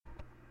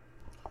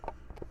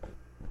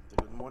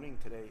morning.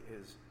 Today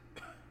is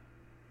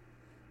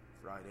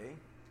Friday.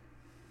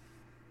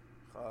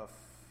 Chaf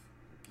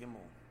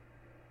Gimel.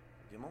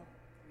 Gimel?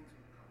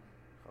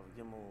 Chaf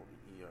Gimel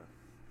year.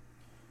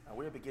 And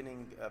we're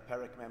beginning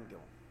Perek Mem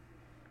Gimel.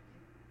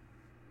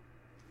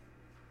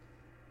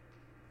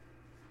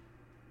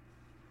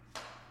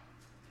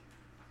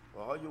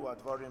 We're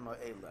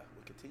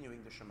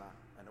continuing the Shema,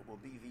 and it will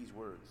be these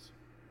words.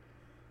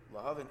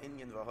 Lahavin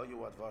inyan v'hayu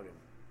advarim.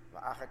 It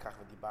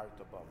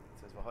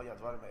says,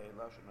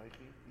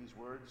 these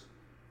words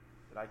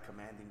that I'm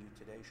commanding you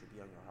today should be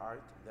on your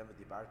heart, and then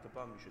you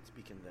should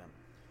speak in them.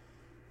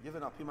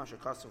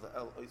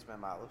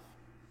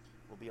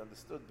 Will be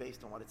understood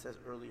based on what it says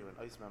earlier in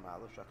Ois Mem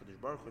Aleph. The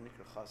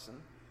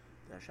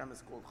Hashem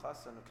is called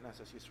Chasan, and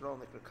Knesset Yisrael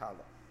Nikra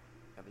Kala,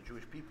 and the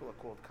Jewish people are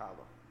called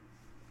Kala.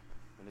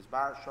 In his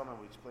Bar Shomim,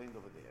 we explained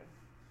over there,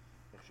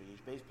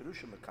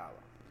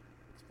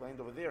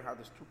 explained over there how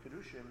there's two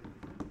Perushim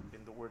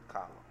in the word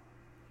Kala.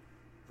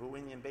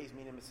 Ru'inyan Beis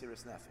meaning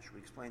Mesiras Nefesh. We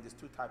explained there's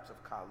two types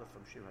of Kala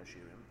from Shir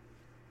HaShirim,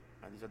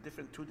 and these are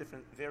two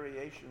different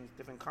variations,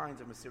 different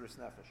kinds of Mesiras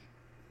Nefesh.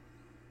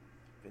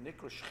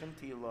 V'nikra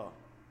Shchinti Ilah,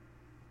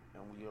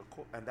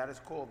 and that is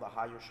called the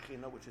higher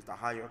Shechina, which is the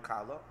higher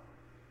Kala.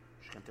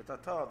 Shchinti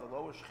Tata, the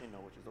lower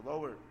Shechina, which is the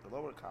lower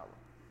Kala.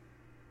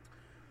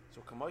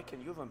 So Kamoy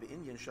Ken Yuvan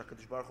Be'inyan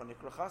Shakadosh Baruch Hu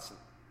Nikra Chasen.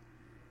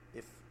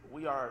 If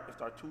there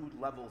are two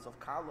levels of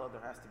Kala,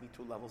 there has to be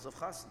two levels of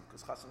Chasen,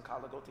 because Chasen and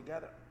Kala go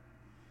together.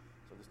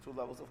 So there's two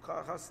levels of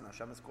Chasen.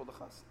 Hashem is called a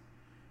Chasen.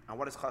 And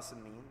what does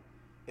Chasen mean?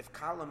 If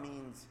Kala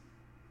means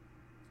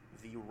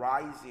the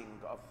rising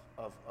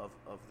of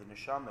the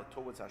Neshama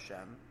towards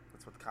Hashem,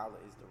 that's what Kala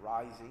is, the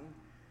rising.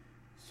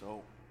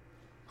 So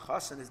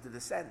Chasen is the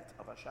descent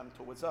of Hashem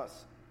towards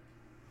us.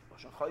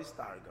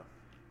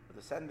 The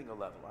descending a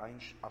level.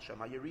 Hashem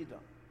HaYerida.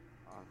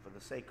 For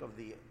the sake of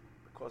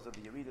because of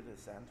the Yerida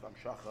descent from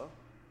Shachas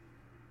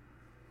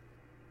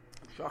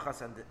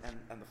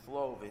and the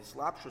flow of his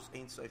Slapshus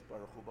Ein Sof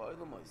Baruch Hu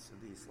Ba'olamos,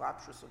 and the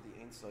Slapshus of the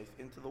Ein Sof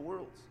into the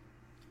worlds.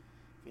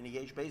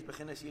 There's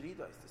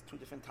two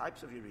different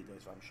types of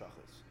Yeridas from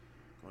Shachas.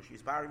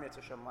 Moshe's Bari Metz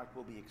Hashem, like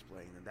will be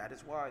explained, and that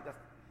is why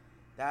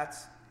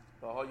that's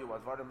B'Hoyu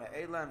Advarim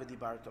Me'ela and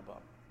V'Dibar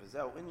Tabam.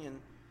 V'Zeu Inyan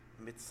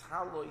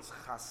Mitzhalois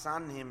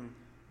Chasanim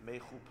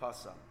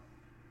Mechupasam.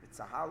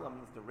 Mitzahala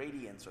means the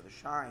radiance or the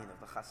shine of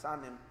the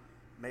Chasanim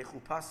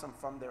Mechupasam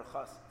from their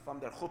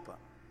chuppah.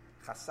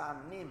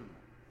 Chasanim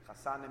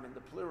in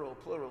the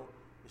plural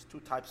is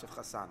two types of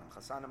Chasanim.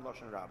 Chasanim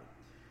Loshen Rabbi.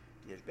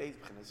 Yesh Beis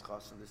B'chinas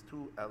Chasan. There's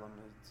two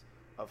elements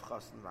of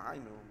Chasan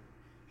V'Hainu.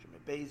 Shemei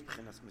Beis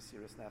B'chinas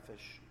Mesiras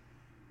Nefesh.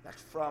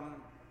 That's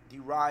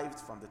derived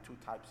from the two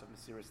types of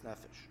Mesiras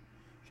Nefesh.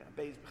 Shemei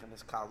Beis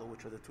B'chinas Kala,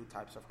 which are the two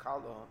types of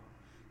Kala.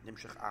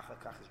 Nimshach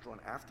Achakach is drawn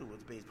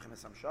afterwards. Beis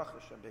B'chinas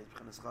Hamshachas and Beis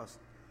B'chinas Chasan.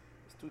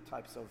 There's two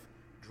types of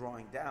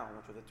drawing down,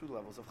 which are the two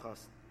levels of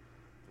Chasan.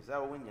 This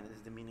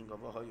is the meaning of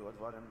V'hoyu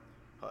Advarim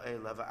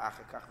Ha'ela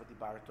V'achakach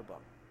V'dibar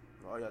Tobam.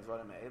 V'hoyu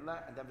Advarim Ha'ela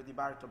and then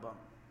V'dibar Tobam.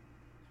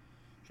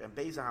 Shem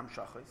Beis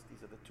HaHamshachas,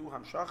 these are the two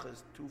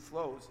Hamshachas, two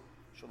flows.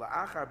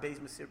 Shala'achar Beis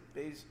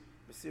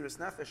Mesiras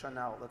Nefesh are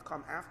now that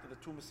come after the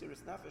two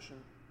Mesiras Nefesh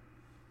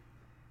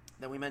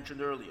that we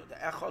mentioned earlier. The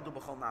Echad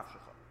U'B'chol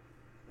Nafshecha.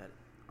 That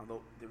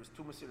although there is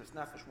two Mesiras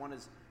Nefesh, one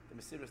is the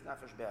Mesiras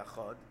Nefesh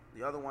Be'echad,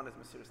 the other one is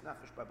Mesiras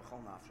Nefesh by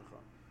B'chol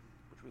Nafshecha,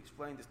 which we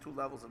explained is two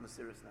levels of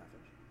Mesiras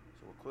Nefesh.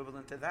 So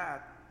equivalent to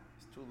that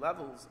is two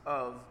levels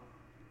of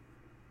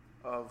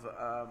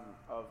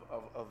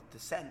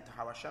descent,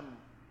 how Hashem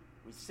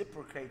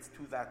reciprocates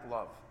to that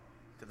love,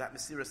 to that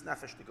Mesiras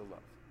Nefesh to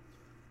love.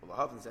 Well, I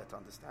haven't to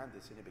understand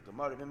this in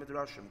Gemara and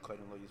Midrashim.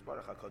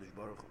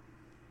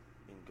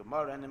 In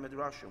Gemara and in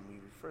Midrashim, we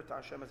refer to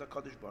Hashem as a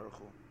Kadosh Baruch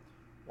Hu.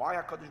 Why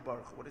a Kadosh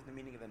Baruch Hu? What is the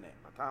meaning of the name?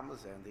 And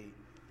the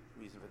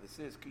reason for this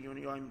is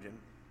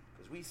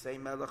because we say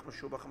Melech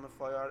Meshubach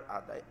Mefayar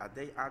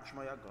Adei Ad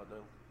Shmaya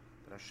Gadol.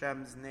 That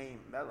Hashem's name,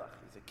 Melech,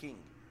 is a king.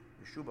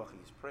 Meshubach,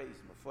 he's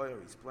praised.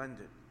 Mefayar, he's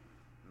splendid,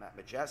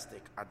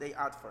 majestic. Adei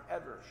Ad,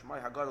 forever.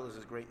 Shmaya Hagadol is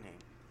his great name.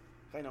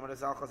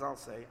 Chazal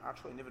say,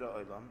 actually, Nivra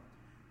Olam,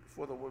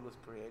 before the world was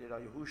created,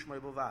 Ayahu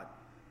Shmaya Bilvad.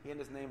 He and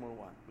his name were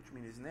one, which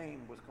means his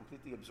name was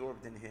completely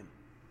absorbed in him.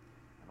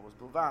 And it was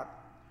Bilvad.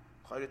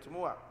 Chayre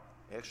Temuah.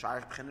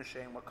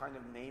 What kind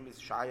of name is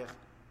Shayach?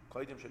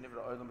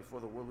 Before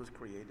the world was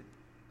created.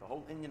 The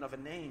whole Indian of a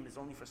name is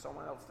only for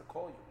someone else to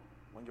call you.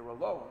 When you're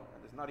alone,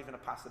 and there's not even a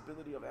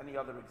possibility of any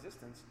other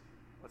existence,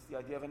 what's the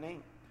idea of a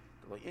name?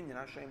 The Indian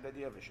Hashem, the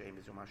idea of a shame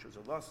is by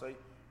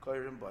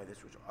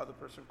this which other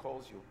person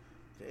calls you.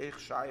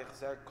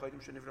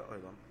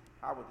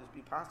 How would this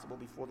be possible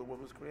before the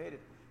world was created?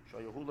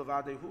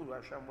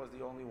 Hashem was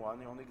the only one,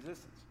 the only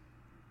existence.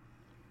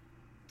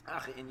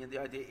 The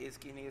idea is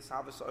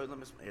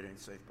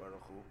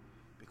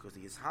because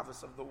the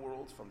Yishavas of the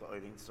worlds from the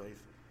Ein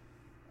Sof,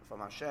 from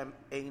Hashem,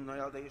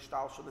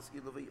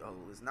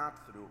 is not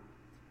through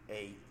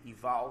a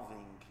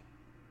evolving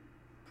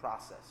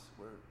process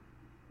where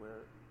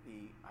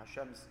the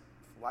Hashem's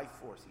life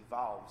force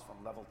evolves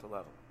from level to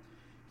level.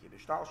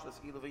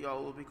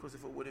 Because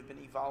if it would have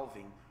been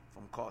evolving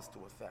from cause to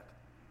effect,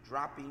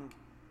 dropping,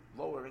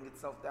 lowering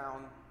itself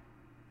down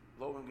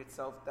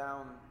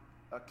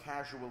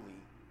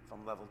casually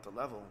from level to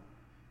level,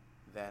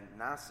 then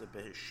nasa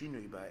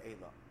beheshinui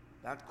ba'ela.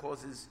 That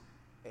causes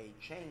a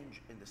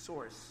change in the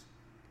source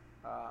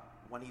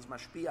when he's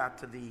mashpia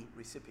to the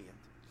recipient.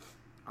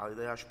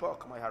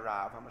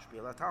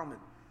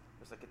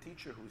 It's like a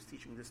teacher who's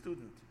teaching the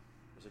student.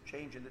 There's a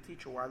change in the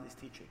teacher while he's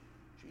teaching.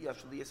 The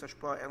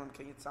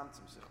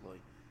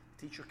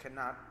teacher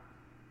cannot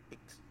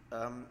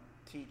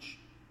teach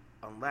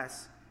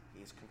unless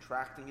he is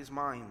contracting his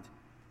mind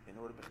in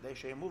order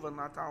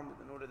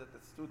that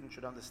the student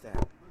should understand.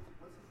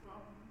 What's the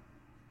problem?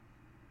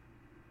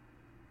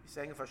 He's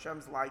saying if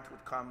Hashem's light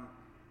would come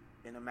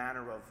in a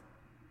manner of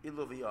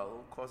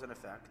iluviyol, cause and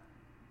effect,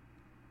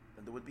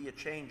 then there would be a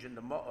change in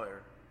the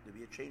ma'or, there'd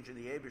be a change in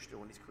the Eibishter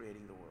when he's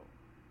creating the world.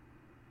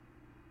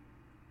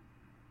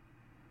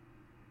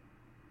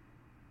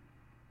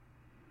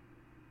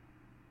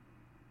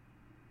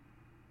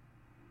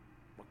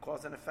 But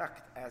cause and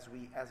effect, as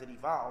it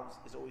evolves,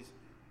 is always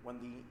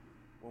when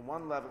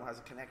one level has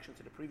a connection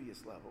to the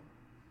previous level,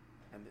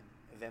 and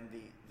then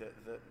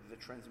the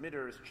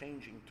transmitter is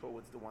changing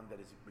towards the one that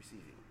is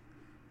receiving,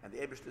 and the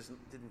Eibishter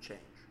didn't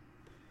change.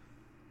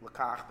 And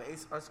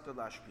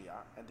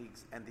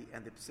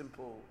the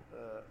simple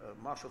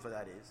marshal for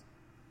that is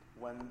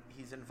when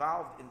he's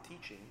involved in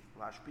teaching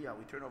lashpia.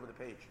 We turn over the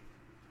page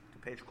to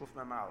page Kuf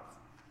Mem Aleph.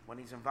 When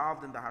he's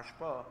involved in the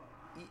hashpa,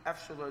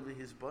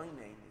 his boy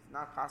name, it's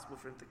not possible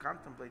for him to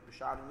contemplate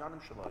b'shar and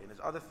yanim shaloi and his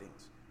other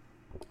things,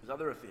 his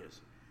other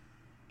affairs.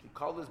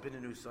 Kikol has been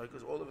in Usai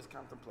because all of his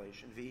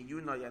contemplation,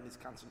 v'yunay and his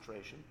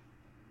concentration,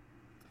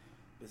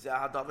 in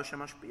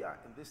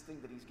this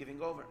thing that he's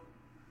giving over.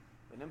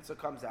 When Nimtza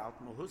comes out,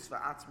 Muhus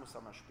va'atzmus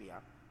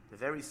ha-mashpia, the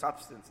very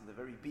substance and the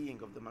very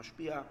being of the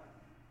mashpia,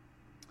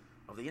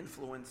 of the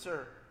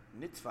influencer,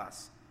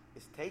 nitfas,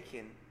 is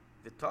taken,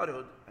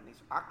 v'tarud, and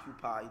is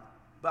occupied,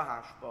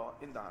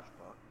 b'hashpa, in the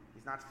hashpa.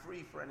 He's not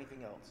free for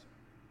anything else.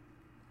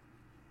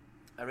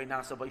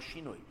 Erinasa by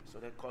shinui, so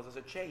that causes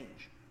a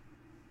change.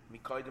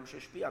 Mikoidim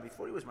sheshpia,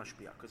 before he was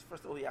mashpia, because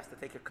first of all he has to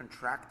take a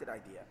contracted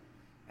idea,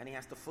 and he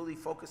has to fully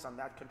focus on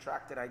that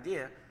contracted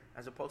idea,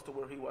 as opposed to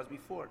where he was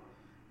before.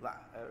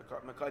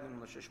 From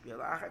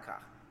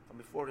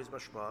before his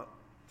mashpa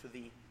to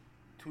the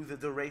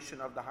duration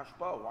of the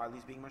hashpa while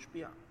he's being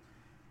mashpia.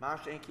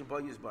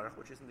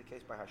 Which isn't the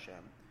case by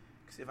Hashem.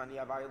 It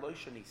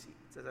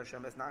says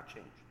Hashem has not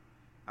changed.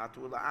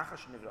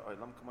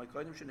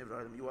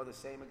 You are the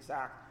same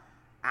exact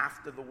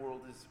after the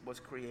world was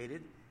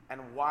created,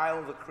 and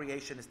while the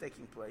creation is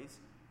taking place,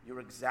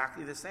 you're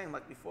exactly the same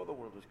like before the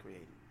world was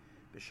created.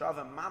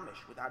 B'shava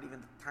mamish, without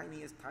even the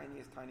tiniest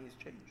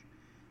change.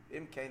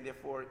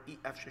 Therefore,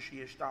 it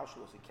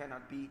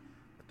cannot be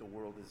that the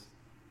world is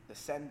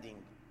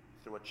descending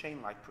through a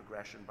chain-like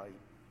progression by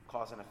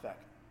cause and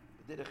effect.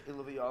 On a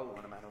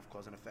matter of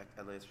cause and effect,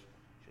 but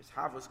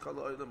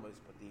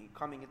the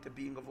coming into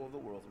being of all the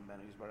worlds in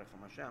Benu Yisbarach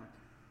from Hashem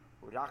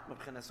is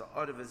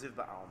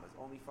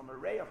only from a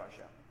ray of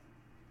Hashem,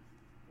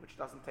 which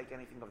doesn't take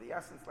anything of the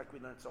essence, like we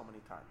learned so many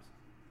times.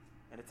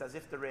 And it's as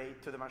if the ray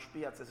to the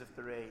mashpia, it's as if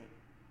the ray.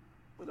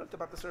 We learned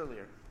about this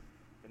earlier.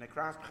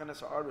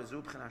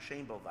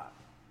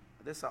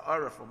 This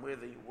ha'ara from where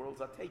the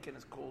worlds are taken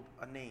is called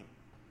a name.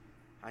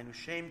 The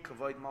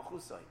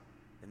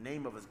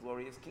name of his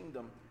glorious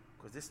kingdom,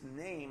 because this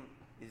name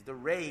is the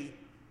ray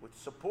which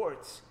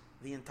supports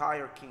the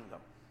entire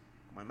kingdom.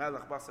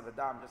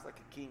 Just like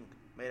a king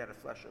made out of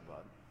flesh or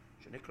blood.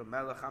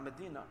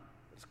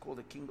 It's called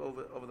a king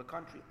over the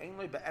country.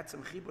 It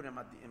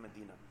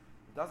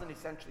doesn't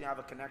essentially have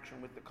a connection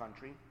with the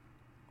country.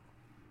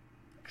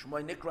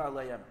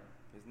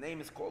 His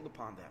name is called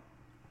upon them.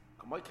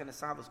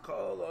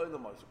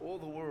 All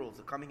the worlds,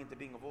 the coming into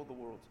being of all the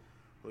worlds.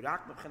 Is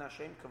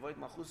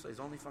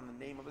only from the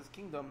name of his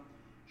kingdom.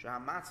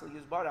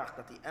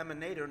 That the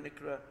emanator,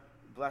 Nikra,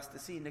 blessed to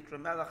see, Nikra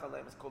Melech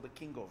Aleim, is called a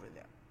king over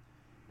there.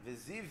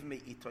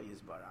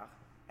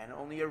 And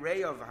only a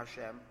ray of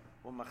Hashem,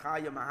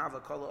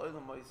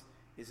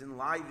 is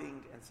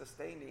enlivening and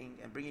sustaining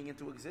and bringing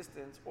into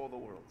existence all the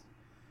worlds.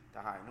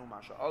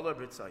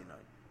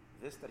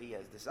 This that he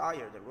has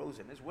desired, that rose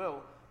in his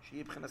will,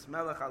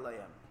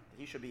 that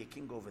he should be a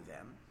king over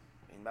them.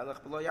 In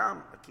Melech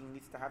B'loyam, a king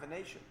needs to have a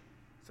nation.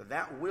 So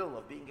that will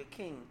of being a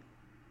king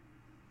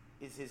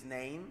is his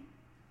name,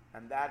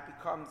 and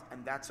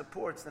that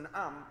supports an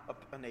a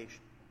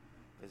nation.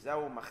 This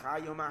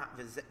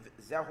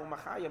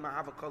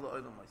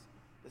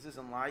is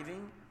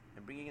enlivening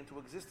and bringing into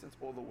existence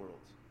all the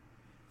worlds.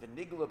 And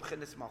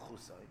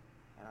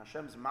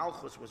Hashem's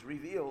Malchus was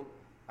revealed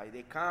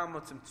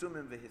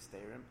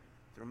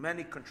through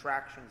many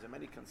contractions and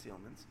many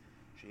concealments,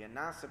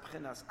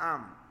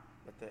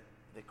 that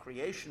the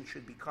creation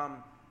should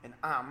become an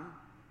am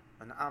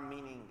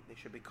meaning they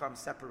should become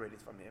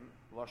separated from him.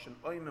 Lashon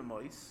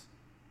oimemois,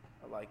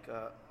 like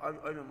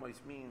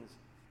oimemois means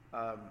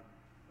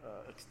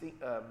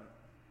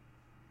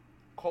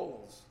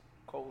coals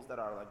coals that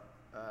are like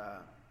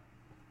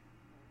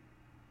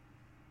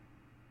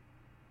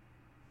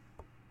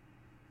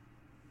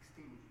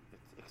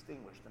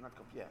extinguished. They're not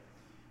yeah.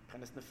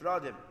 Pchenes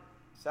nefradim,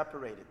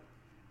 separated.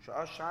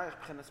 Sha'as shayich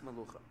pchenes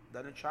melucha.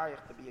 Then it's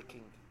shayich to be a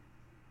king.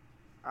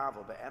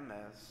 Avo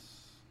be'emes.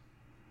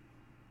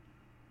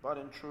 But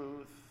in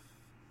truth,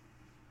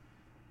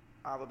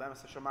 Avo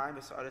be'emes hashamayim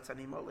v'sa'aretz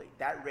ani moli.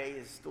 That ray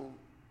is still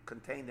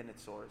contained in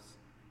its source.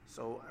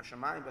 So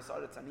hashamayim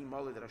v'sa'aretz ani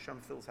moli, that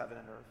Hashem fills heaven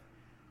and earth.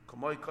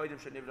 Kamoi koidim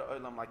shenivra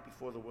olam, like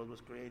before the world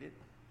was created.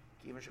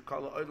 Kiven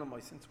shekala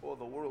olam, since all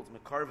the worlds,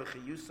 mekar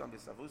v'chiyusam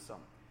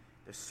v'savusam,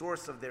 the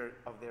source of their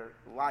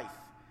life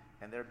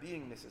and their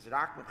beingness is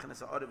rak mebchenes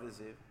ha'orev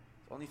v'ziv.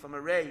 It's only from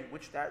a ray,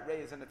 which that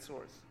ray is in its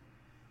source.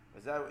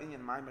 This is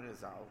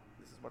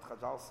what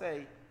Chazal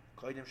say.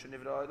 And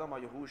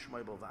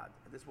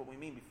this is what we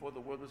mean. Before the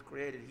world was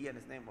created, He and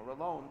His name were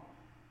alone.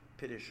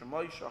 What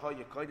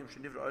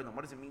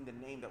does it mean, the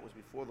name that was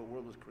before the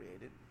world was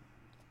created?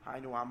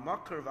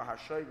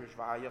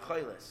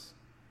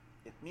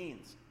 It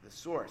means the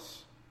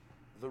source,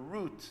 the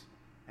root,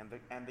 and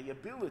the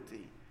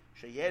ability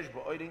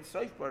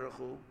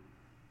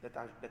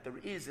that there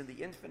is in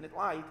the infinite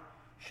light,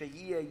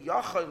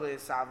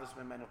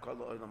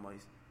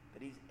 that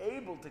He's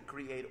able to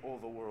create all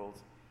the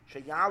worlds,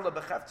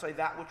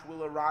 that which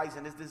will arise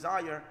in His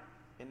desire,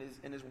 in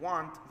His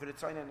want, in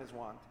His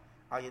want.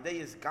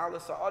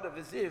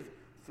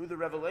 Through the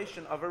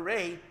revelation of a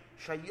ray,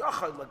 that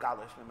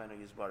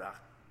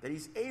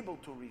He's able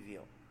to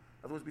reveal.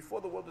 In other words,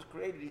 before the world was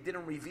created, He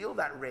didn't reveal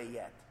that ray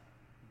yet,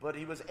 but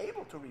He was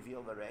able to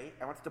reveal the ray.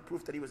 And what's the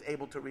proof that He was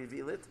able to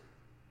reveal it?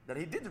 That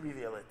He did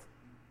reveal it.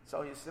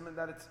 So He's saying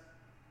that it's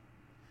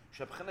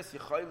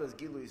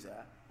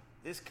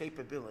this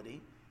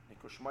capability,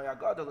 Shmaya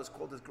Gadol, is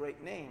called His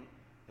great name,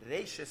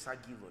 Reishes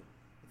HaGilui.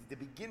 It's the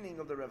beginning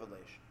of the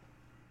revelation.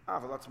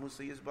 Avalatz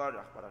Musa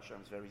Yizbarach, but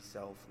Hashem's very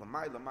self,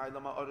 Lamai Lamai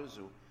Lama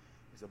Arazu,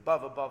 is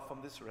above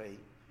from this ray.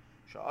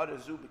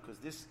 Sha'arazu, because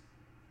this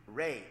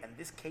ray and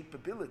this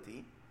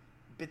capability,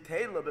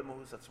 B'teila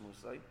B'mahusatz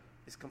Musa,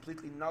 is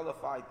completely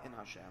nullified in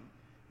Hashem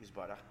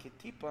Yizbarach.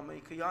 Ketipa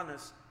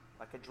Meikayanis,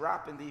 like a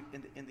drop in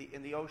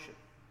the ocean.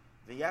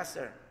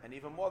 V'yaser, and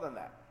even more than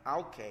that.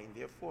 Al-Kain,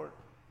 therefore,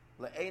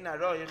 Le'ein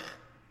Aroich.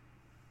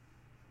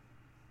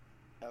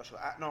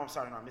 No, I'm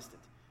sorry, I missed it.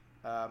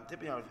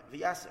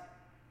 V'yaser.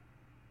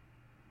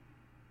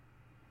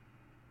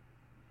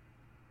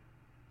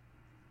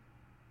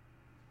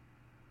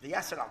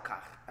 V'yaser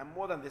al-Kach, and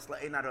more than this,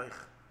 Le'ein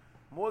Aroich.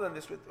 More than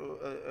this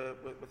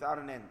without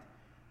an end.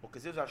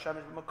 Because there's Hashem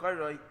is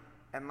Makaroi,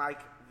 and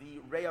like the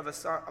ray of the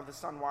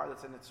sun while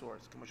it's in its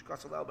source.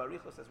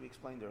 As we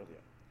explained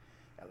earlier.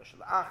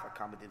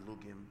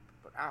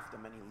 But after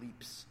many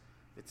leaps,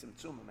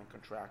 vitzimtzumim and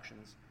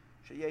contractions,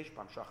 that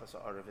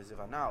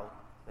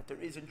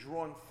there isn't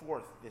drawn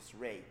forth this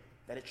ray,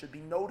 that it should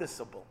be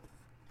noticeable.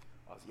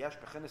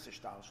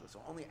 So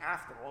only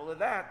after all of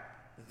that,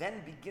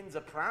 then begins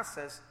a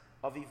process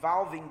of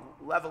evolving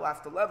level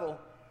after level,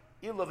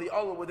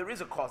 where there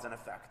is a cause and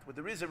effect, where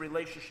there is a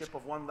relationship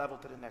of one level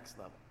to the next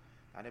level.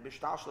 And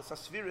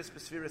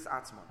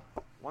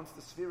once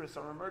the spheres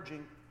are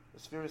emerging, the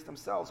spheres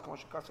themselves,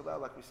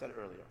 like we said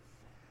earlier.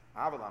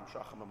 But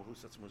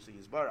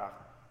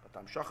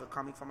Amshacha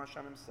coming from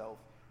Hashem Himself,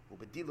 is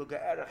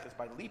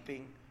by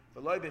leaping,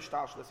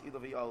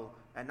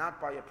 and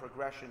not by a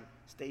progression,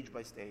 stage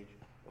by stage.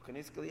 And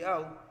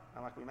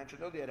like we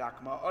mentioned earlier,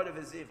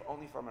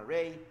 only from a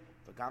ray,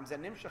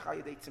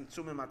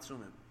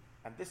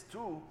 and this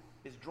too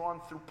is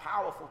drawn through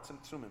powerful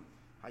tzimtzumim.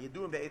 How you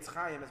doing be'etz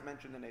chayim is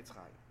mentioned in Eitz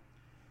Chayim.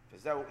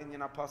 V'zeu inyan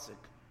ha-pasuk,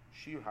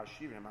 shir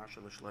ha-shirim asher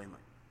l'shloimei.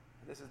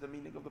 This is the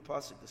meaning of the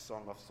pasuk, the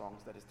song of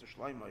songs that is to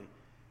Shloimei.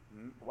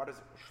 What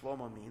does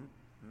Shlomo mean?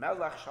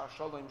 Melech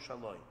sha'sholem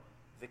shaloi,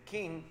 the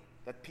king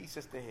that peace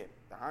is to him.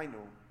 The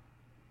Hainu.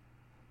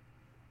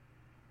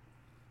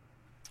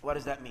 What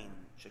does that mean?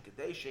 In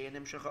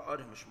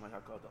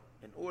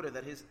order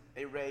that his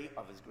array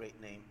of His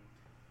great name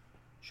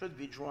should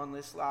be drawn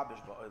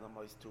lislabish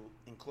ba'olam, to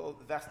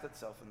vest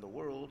itself in the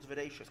worlds.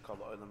 V'reishis kol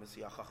ha'olam is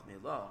yachach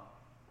milah,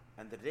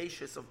 and the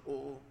reishis of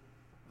all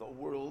the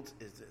world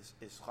is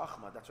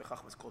chachma. That's why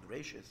chachma is called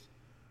reishis.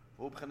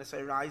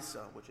 V'ubchenesei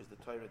raisa, which is the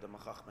Torah, the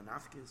machachma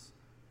nafkis.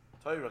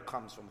 Torah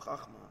comes from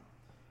chachma.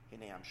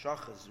 Hinei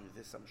amshacha zu,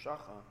 this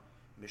amshacha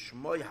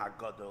mishmoy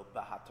hagadol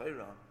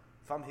b'haTorah,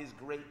 from His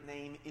great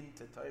name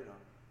into Torah.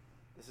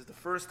 This is the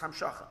first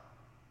hamshacha.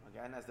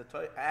 Again,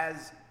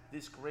 as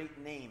this great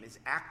name is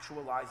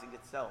actualizing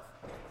itself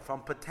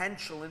from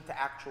potential into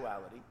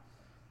actuality.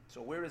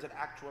 So where does it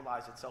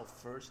actualize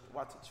itself first?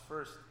 What's its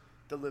first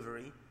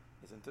delivery?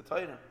 Is into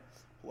Torah.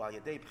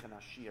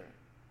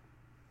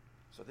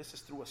 So this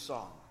is through a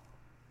song.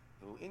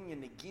 Which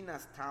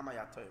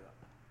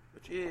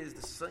is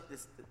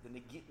the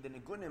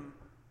nigunim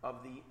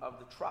of the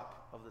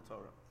trop of the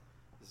Torah.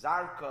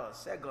 Zarka,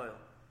 Segoil,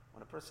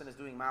 when a person is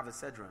doing Mavah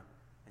Sedra,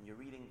 and you're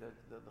reading the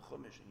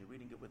Chumash, and you're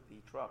reading it with the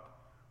trop,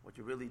 what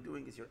you're really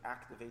doing is you're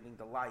activating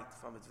the light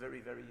from its very,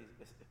 very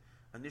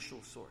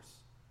initial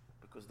source.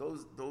 because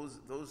those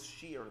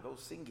shir,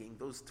 those singing,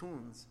 those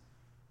tunes,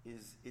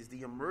 is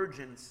the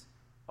emergence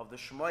of the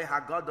Shmoi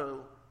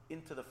Hagadol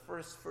into the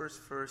first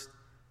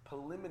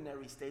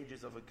preliminary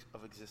stages of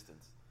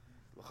existence.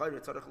 We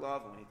need to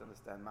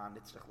understand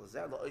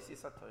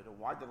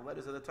why do the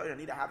letters of the Torah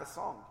need to have a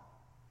song?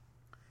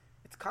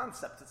 It's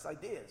concepts, it's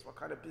ideas. What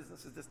kind of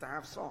business is this to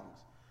have songs?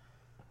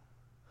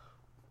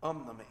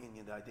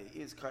 The idea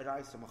is the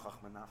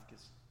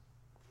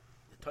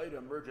Torah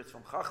emerges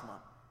from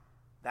Chachma.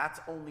 That's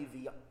only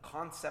the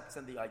concepts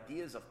and the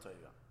ideas of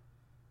Torah,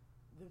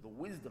 the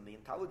wisdom, the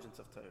intelligence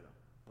of Torah.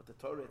 But the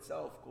Torah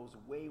itself goes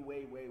way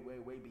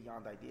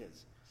beyond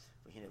ideas.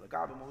 The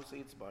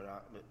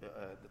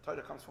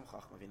Torah comes from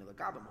Chachma.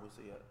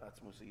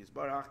 That's Musa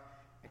Yisbarach.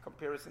 In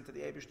comparison to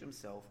the Eibush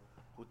himself,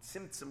 who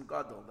tzimtzum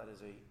gadol, that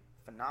is a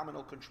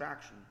phenomenal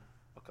contraction.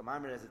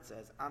 As it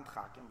says, Ant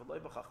Chakim, v'loy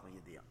b'chachma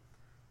yediyah.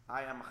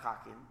 I am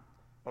Chakim,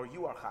 or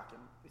you are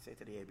Chakim. We say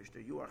to the Eibush,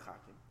 you are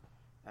Chakim,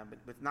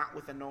 but not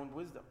with a known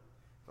wisdom.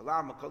 And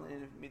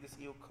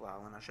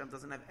Hashem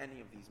doesn't have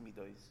any of these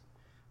midos.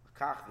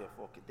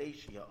 Therefore,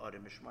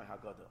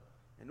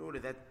 in order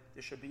that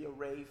there should be a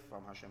rave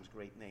from Hashem's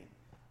great name,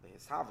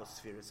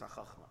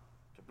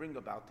 to bring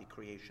about the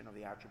creation of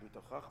the attribute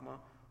of Chachma,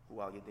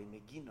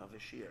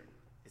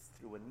 it's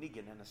through a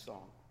niggin and a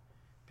song.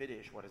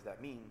 Piddish, what does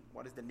that mean?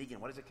 What is the niggin?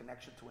 What is the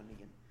connection to a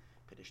niggin?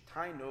 Piddish,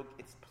 tainug,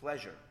 it's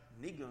pleasure.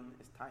 Nigun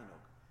is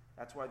tainug.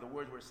 That's why the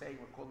word we're saying,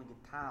 we're calling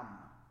it tam,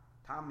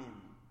 tamim.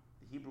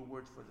 The Hebrew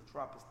word for the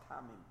trop is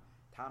tamim.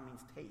 Tam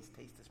means taste.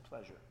 Taste is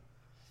pleasure.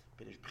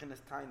 Piddish,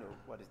 b'chinas tainug,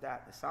 what is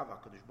that? The Sava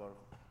Kodesh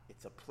Baruch.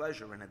 It's a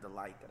pleasure and a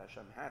delight that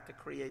Hashem had to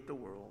create the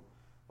world.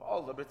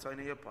 And it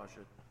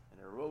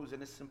arose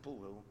in a simple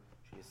will.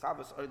 That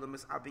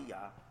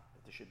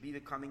there should be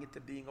the coming into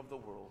being of the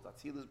world.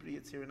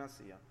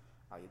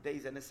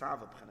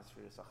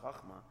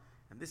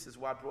 And this is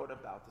what brought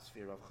about the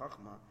sphere of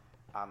Chachma.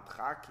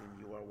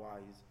 You are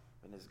wise.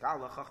 And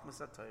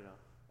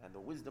the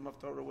wisdom of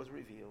Torah was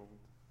revealed.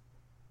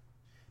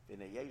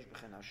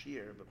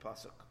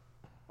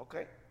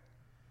 Okay?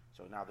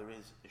 So now there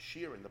is a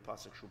shir in the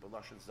pasuk Shu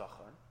B'Lashon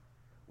Zachar.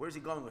 Where's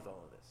he going with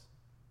all of this?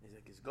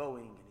 He's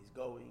going.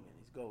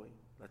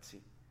 Let's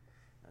see.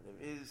 Now there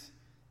is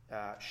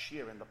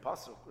shir in the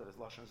pasuk that is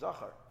Lashon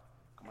Zachar.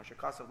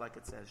 Kamashakasav, like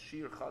it says,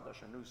 shir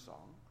chadash, a new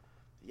song.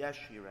 Yes,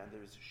 shir, and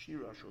there is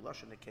shira Shu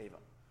Lashon Nekeva.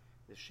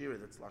 The shira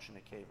that's Lashon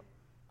Nekeva.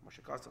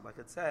 Kamashakasav, like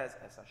it says,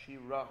 es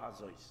hashira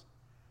hazois.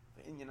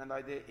 The Indian and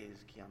idea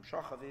is ki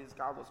hamshachav is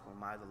galos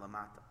m'mayla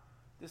lamata.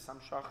 This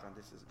hamshacha and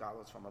this is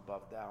galos from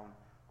above down.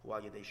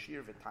 Every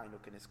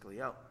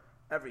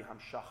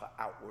hamshacha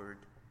outward,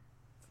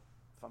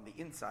 from the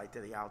inside to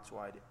the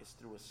outside, is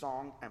through a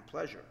song and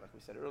pleasure, like we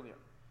said earlier.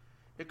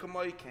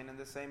 And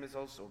the same is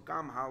also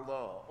gam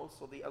hala,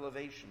 also the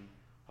elevation,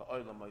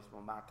 as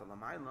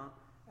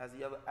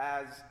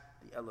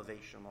the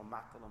elevation,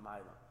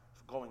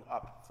 going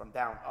up, from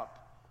down up.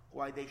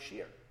 Why they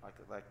shear? Like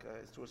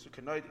it's to a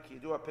sukkanoid, ki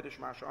do a piddish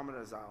mash amar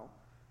azal.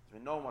 We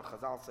know what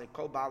Chazal say,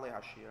 kol bale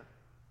hashir.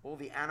 All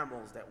the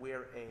animals that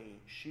wear a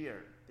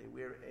shear, they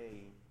wear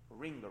a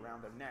ring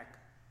around their neck.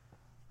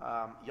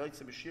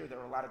 Yotzim b'shir,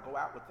 they're allowed to go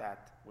out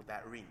with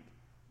that ring.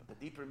 But the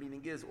deeper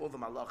meaning is all the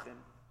malachim,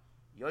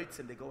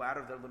 Yotzim, they go out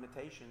of their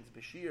limitations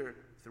b'shir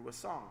through a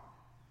song.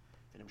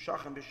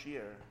 V'nimshachem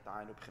b'shir,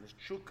 da'aynu b'chinas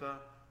tshuka,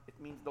 it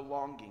means the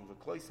longing, the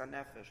klois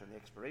hanefesh, and the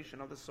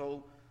expiration of the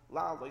soul,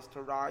 la'alois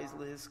to rise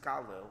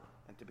lehiskalel,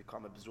 and to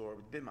become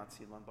absorbed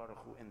b'matzilan baruch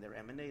hu in their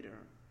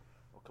emanator.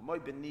 Or kamoy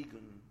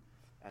b'nigun.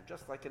 And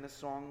just like in a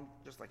song,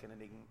 just like in a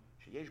nigun,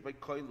 sheyesh by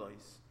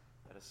koilois,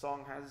 that a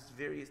song has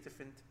various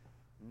different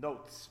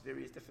notes,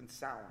 various different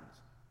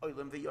sounds.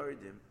 Oilim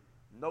v'yordim,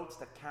 notes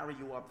that carry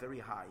you up very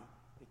high.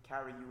 They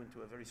carry you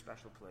into a very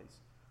special place.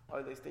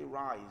 Oilis, they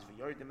rise,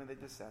 v'yordim, and they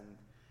descend.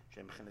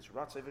 Shem chenes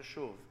ratzai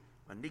v'shuv.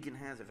 A nigun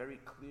has a very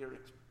clear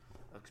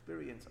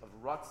experience of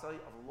ratzai,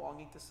 of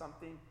longing to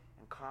something,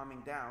 and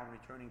calming down,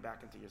 returning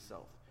back into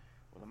yourself.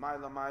 Well, the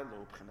ma'ila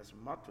ma'ilo, chenes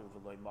matu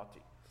v'loi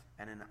mati.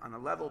 And on a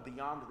level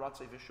beyond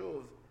Ratzai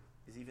V'Shuv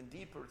is even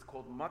deeper. It's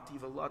called Mati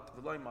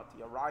V'loi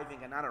Mati,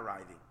 arriving and not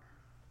arriving.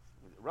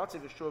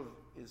 Ratzai V'Shuv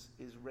is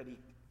already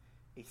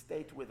a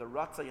state where the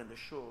Ratzai and the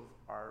Shuv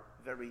are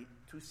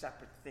two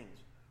separate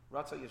things.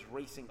 Ratzai is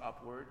racing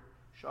upward,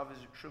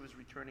 Shuv is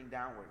returning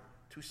downward.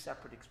 Two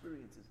separate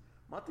experiences.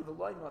 Mati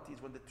V'loi Mati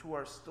is when the two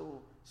are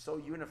still so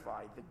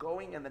unified. The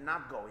going and the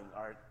not going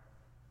are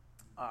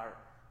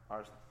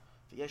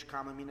V'yesh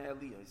kama mina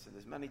eliyos, and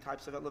there's many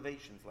types of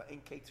elevations.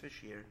 La'en kates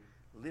v'shir,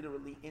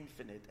 literally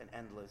infinite and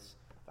endless.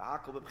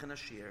 V'hakol b'b'china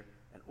shir,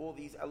 and all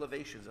these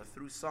elevations are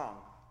through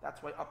song.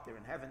 That's why up there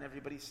in heaven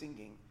everybody's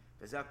singing.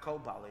 V'zeh kol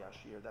b'alei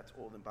hashir, that's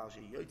all in Baal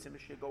Shir. Yotzim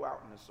hashir, go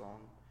out in a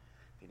song.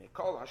 V'nei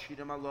kol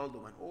hashirim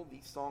alolu, and all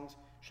these songs,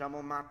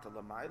 shamol mata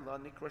l'mayla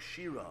nikra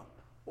shira.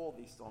 All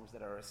these songs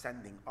that are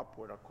ascending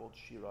upward are called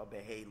shira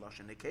behei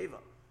lashon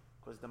nekeva,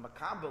 because the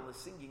makabel is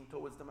singing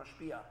towards the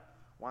mashpia.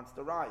 Wants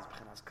to rise,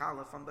 b'chinas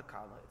kala from the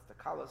kala. It's the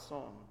kala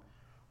song.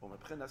 Or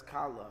b'chinas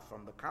kala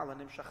from the kala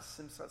nimshach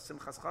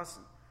simchas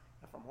chasen.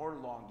 and from her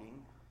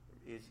longing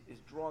is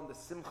drawn the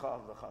simcha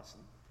of the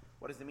chassan.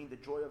 What does it mean? The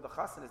joy of the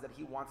chassan is that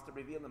he wants to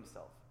reveal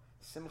himself.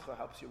 Simcha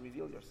helps you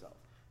reveal yourself.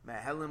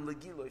 Me'helim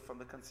legiloi, from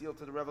the concealed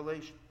to the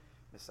revelation.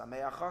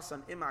 Misameach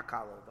chassan ima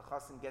kala. The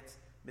chassan gets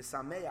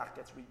misameach,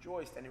 gets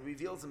rejoiced, and he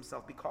reveals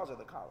himself because of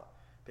the kala.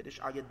 Pidish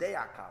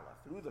ayadea kala,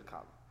 through the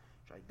kala.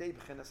 Shaydei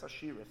b'chenas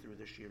hashira, through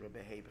the shira,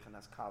 behei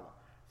b'chenas kala.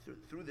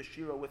 Through the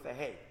shira with a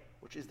hey,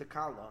 which is the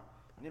kala.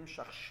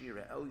 Nimshach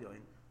shira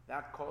elyoin,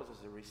 that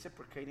causes a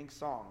reciprocating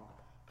song.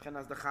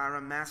 B'chenas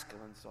dechara,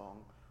 masculine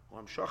song.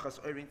 U'amshachas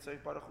oirin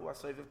tzoyv baruch hu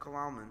asoiviv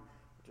kalalman,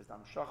 which is the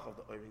amshach of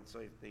the oirin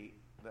tzoyv,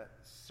 that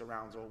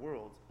surrounds all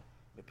worlds.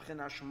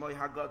 B'chenas shmoy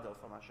hagadol,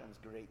 from Hashem's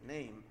great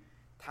name.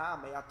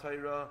 Ta'amei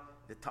HaTorah,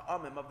 the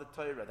ta'amim of the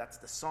Torah, that's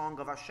the song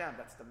of Hashem,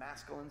 that's the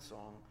masculine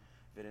song.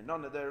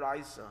 V'renona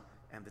deraisa,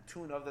 and the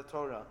tune of the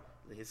Torah,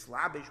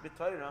 lehislabish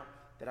b'Torah,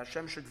 that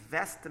Hashem should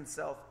vest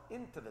himself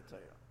into the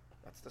Torah.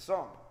 That's the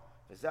song.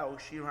 V'zeu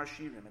shir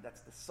hashirim, and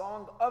that's the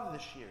song of the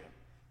shirim.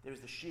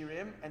 There's the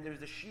shirim, and there's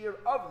the shir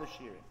of the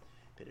shirim.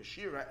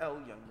 Pidashira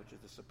elyon, which is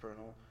the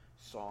supernal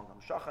song.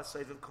 Amshacha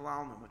soiviv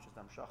kalalman, which is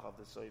the amshacha of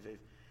the soiviv.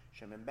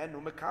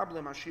 Shemembenu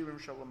mekablim hashirim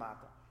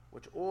shalamata,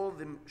 which all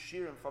the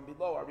shirim from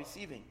below are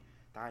receiving.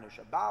 Tainu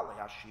shabali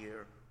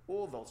hashir,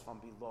 all those from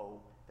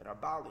below that are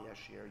bali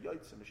hashir,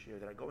 yotzim hashir,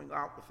 that are going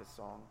out with a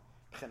song.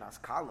 Chenas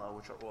kala,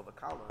 which are all the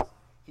kalas.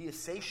 He is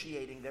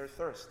satiating their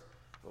thirst.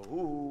 And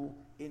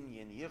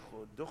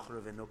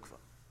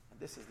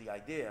this is the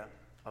idea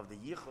of the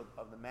yichud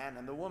of the man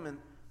and the woman.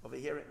 Over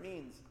here it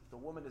means the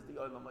woman is the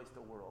olam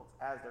meister worlds,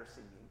 as they're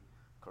singing,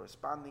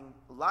 corresponding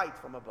light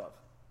from above.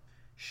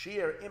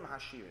 Shir im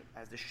hashirim,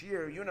 as the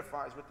shir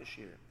unifies with the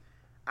shir.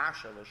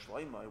 Asher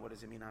l'shloimoi, what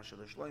does it mean, asher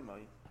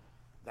l'shloimoi?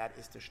 That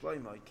is to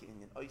shloimoi,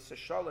 oisa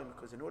shalom,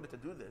 because in order to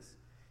do this,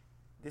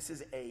 this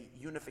is a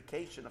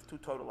unification of two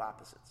total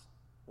opposites.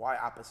 Why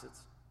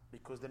opposites?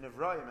 Because the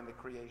Nevraim and the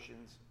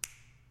creations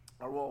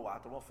are all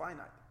what? They're all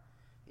finite.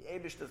 The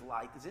Eibishter's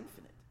light is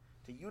infinite.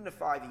 To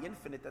unify the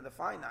infinite and the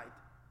finite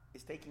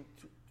is taking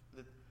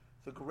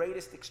the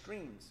greatest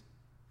extremes.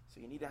 So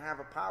you need to have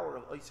a power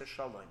of Oisa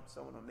Shalom,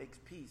 someone who makes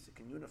peace, who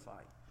can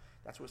unify.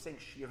 That's what we're saying.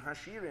 Shir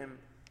HaShirim,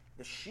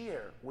 the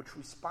Shir, which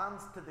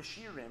responds to the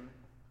Shirim,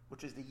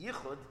 which is the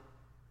Yichud,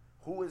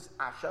 who is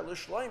Ashel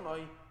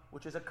Shloimoi,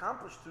 which is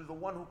accomplished through the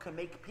one who can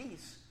make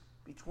peace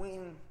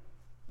between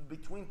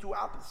two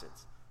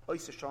opposites.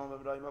 Oisa Shalom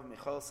Abraham,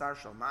 Michal Sar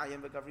Shal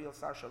Mayim, Gavriel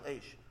Sar Shal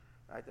Eish.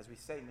 Right? As we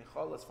say,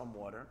 Michal is from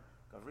water,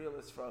 Gavriel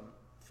is from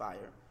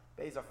fire.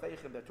 Beis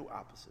Afeichim, they're two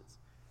opposites.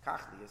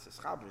 Kachli is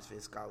Chabris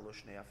Vizkal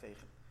Shnei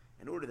Afeichim.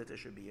 In order that there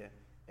should be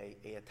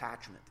a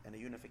attachment and a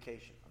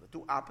unification of the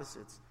two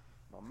opposites,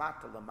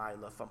 Mamata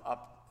Lamaila, from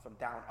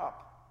down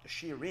up, the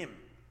Shirim,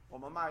 or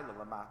Mamaila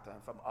Lamata,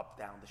 and from up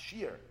down, the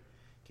Shir.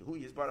 Kihu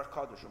Yizbarach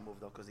Kadosh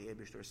removed though, because the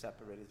Eibishter is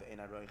separated, and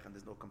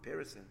there's no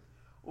comparison.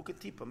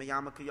 Uketipa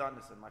miyama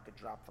kayanis, like a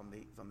drop from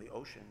the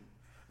ocean.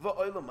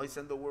 Va'olam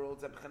and the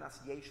worlds and b'chenas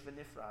yesh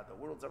v'nifrad. The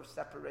worlds are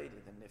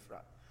separated and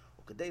nifrad.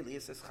 Ukadeli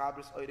is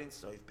eschabris oirin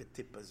soif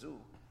b'tipazu.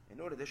 In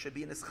order there should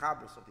be an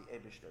eschabris of the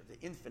Eibishter, the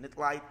infinite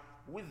light,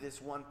 with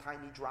this one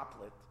tiny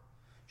droplet,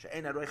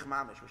 she'en aroich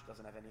mamish, which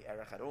doesn't have any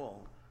erech at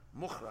all.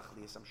 Muchrach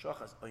liyasam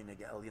shochas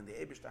oinege elyon. The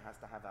Eibishter has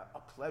to have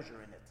a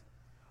pleasure in it,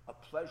 a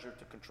pleasure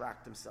to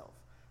contract himself.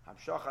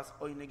 Hamshachas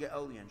oinege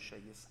elyon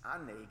sheyis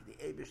aneg. The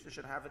Eibishter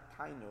should have a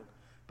tainug.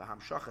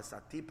 B'hamshachas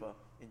atipa,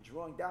 in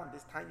drawing down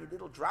this tiny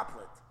little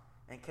droplet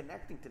and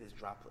connecting to this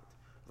droplet.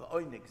 The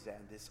oineg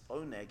zan, this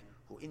oneg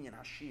hu inyan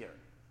hashir,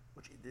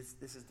 which this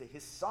is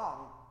his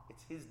song.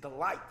 It's his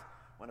delight.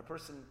 When a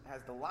person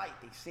has delight,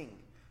 they sing.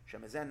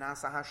 Shemazen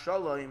nasa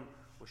hashalom,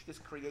 which this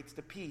creates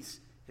the peace.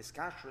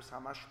 Hiskashrus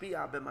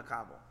hamashpia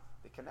b'makabel,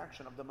 the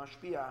connection of the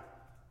mashpia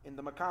in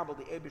the makabel,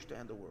 the Eibishter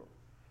and the world.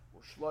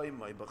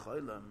 U'shloimoi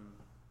b'cholam,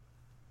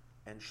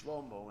 and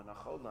shlomo and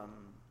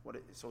acholam.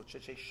 So it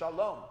should say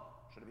shalom.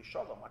 Should it be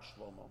shalom, not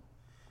shlomo?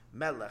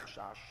 Melech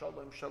shah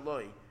shalom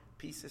shaloi,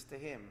 peace is to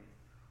him.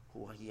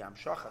 Who he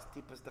amshachas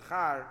tipas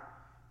dechar,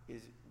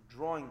 is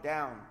drawing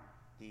down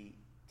the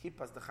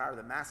tipas dechar,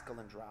 the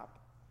masculine drop,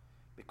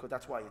 because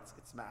that's why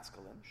it's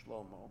masculine,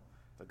 shlomo.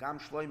 V'gam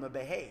shloima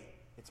behei,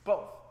 it's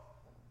both.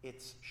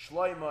 It's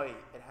shloimoi,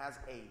 it has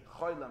a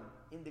cholam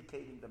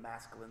indicating the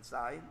masculine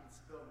side,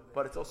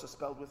 but it's also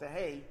spelled with a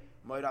hey,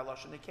 moira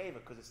lashon nekeva,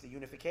 because it's the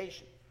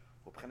unification.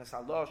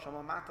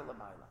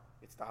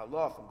 It's the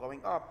halah from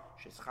going up,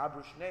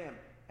 sheschabru shneim,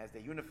 as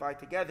they unify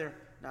together.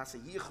 Nasa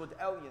yichud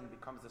elyon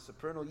becomes the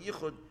supernal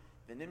yichud,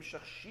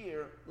 v'nimshach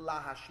shir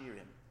la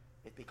hashirim.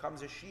 It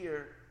becomes a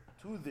shir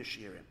to the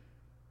shirim.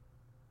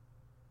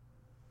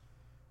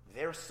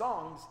 Their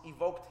songs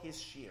evoked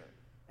his shir,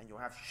 and you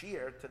have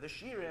shir to the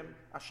shirim,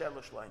 asher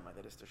l'shloima,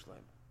 that is to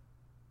shloima.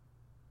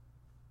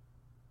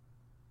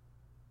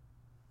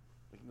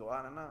 We can go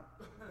on and on.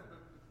 We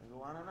can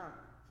go on and on.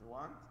 If you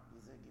want,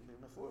 give me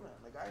a format,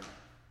 like I know.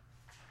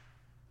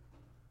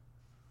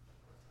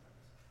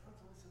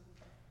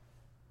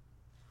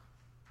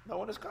 No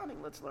one is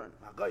coming, let's learn.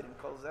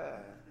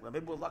 Well,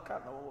 maybe we'll luck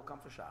out, no one will come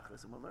for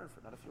Shachris, and we'll learn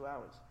for another few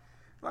hours.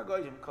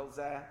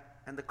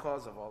 And the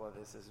cause of all of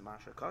this is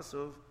Masha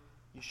Kasuv,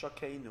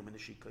 Yishakeinu min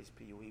Neshikos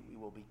Piyu. We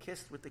will be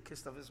kissed with the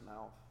kiss of his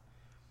mouth.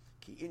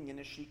 Ki inyan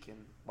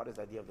Neshikin. What is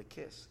the idea of the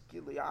kiss?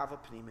 Gili Ava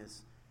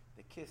Pnimis.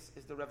 The kiss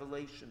is the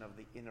revelation of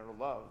the inner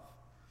love.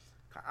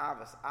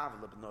 Ka'avas Av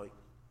Lebnoi.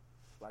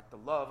 Like the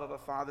love of a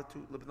father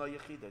to Lebnoi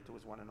Yechida, to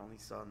his one and only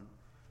son.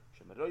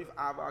 Shemeroiv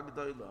Ava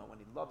Agdoila. When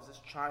he loves his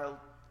child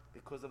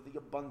because of the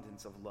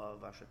abundance of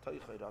love.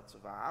 Ashatoichai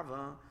Ratzav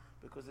Ava.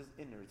 Because his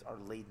innards are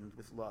laden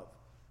with love.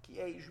 Ki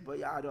Eish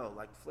Bayado.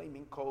 Like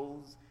flaming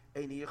coals.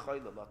 He doesn't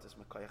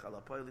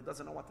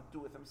know what to do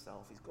with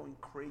himself. He's going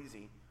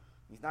crazy.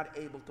 He's not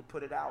able to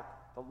put it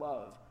out, the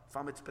love,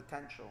 from its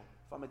potential,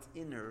 from its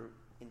inner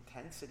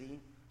intensity,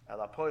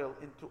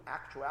 into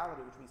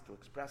actuality, which means to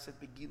express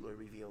it, begilur,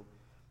 revealed.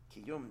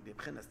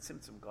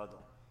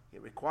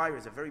 It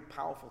requires a very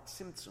powerful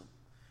tzimtzum.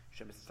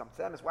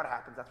 Sometimes what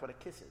happens, that's what a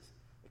kiss is.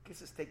 A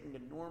kiss is taking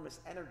enormous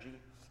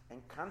energy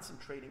and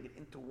concentrating it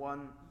into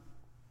one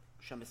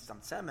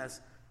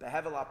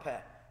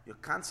you're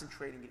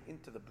concentrating it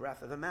into the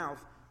breath of the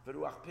mouth, the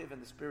ruach piv,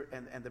 and the spirit,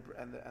 and the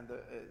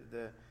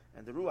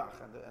ruach,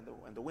 and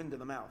the wind of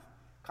the mouth.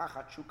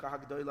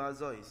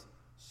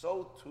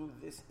 So too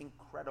this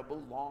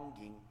incredible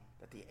longing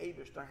that the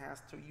Eibishter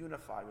has to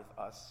unify with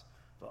us,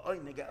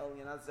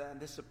 and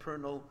this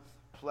supernal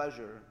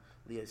pleasure,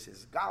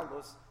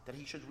 galus, that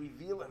he should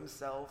reveal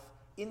himself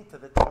into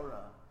the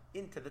Torah,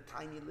 into the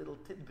tiny little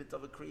tidbit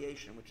of a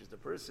creation, which is the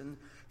person,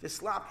 the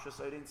slapshus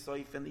oirin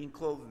soif, and the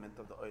enclothement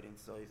of the oirin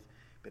soif.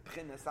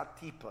 Bepchines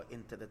atipa,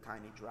 into the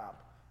tiny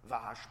drop,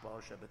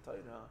 v'hashpa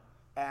shebetoira,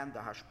 and the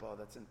hashpa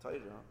that's in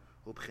Torah.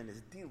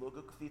 Bepchines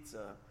dilug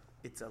ukvitza,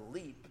 it's a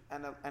leap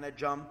and a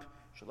jump.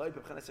 Shaloi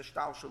bepchines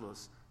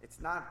shtalshalus,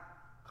 it's not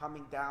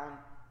coming down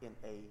in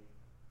a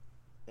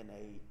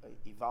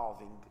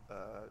evolving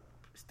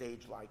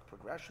stage-like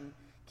progression.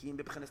 Ki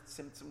bepchines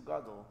tzimtzum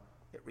gadol,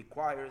 it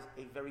requires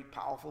a very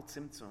powerful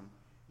tzimtzum.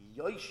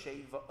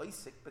 Yoishev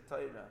v'oisik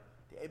betoira,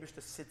 the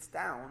Eibishter sits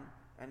down.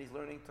 And he's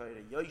learning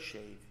Torah.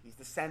 Yoshev, he's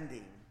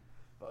descending.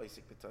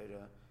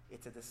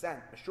 It's a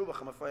descent. Because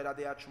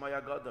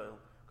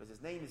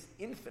his name is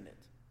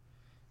infinite.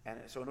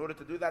 And so in order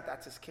to do that,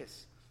 that's his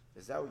kiss.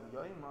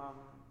 Yitzav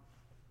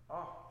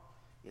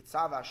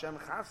Hashem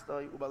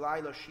chasdoi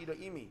ubalayla shira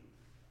imi.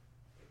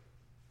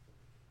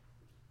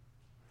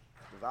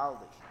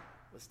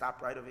 We'll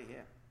stop right over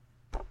here.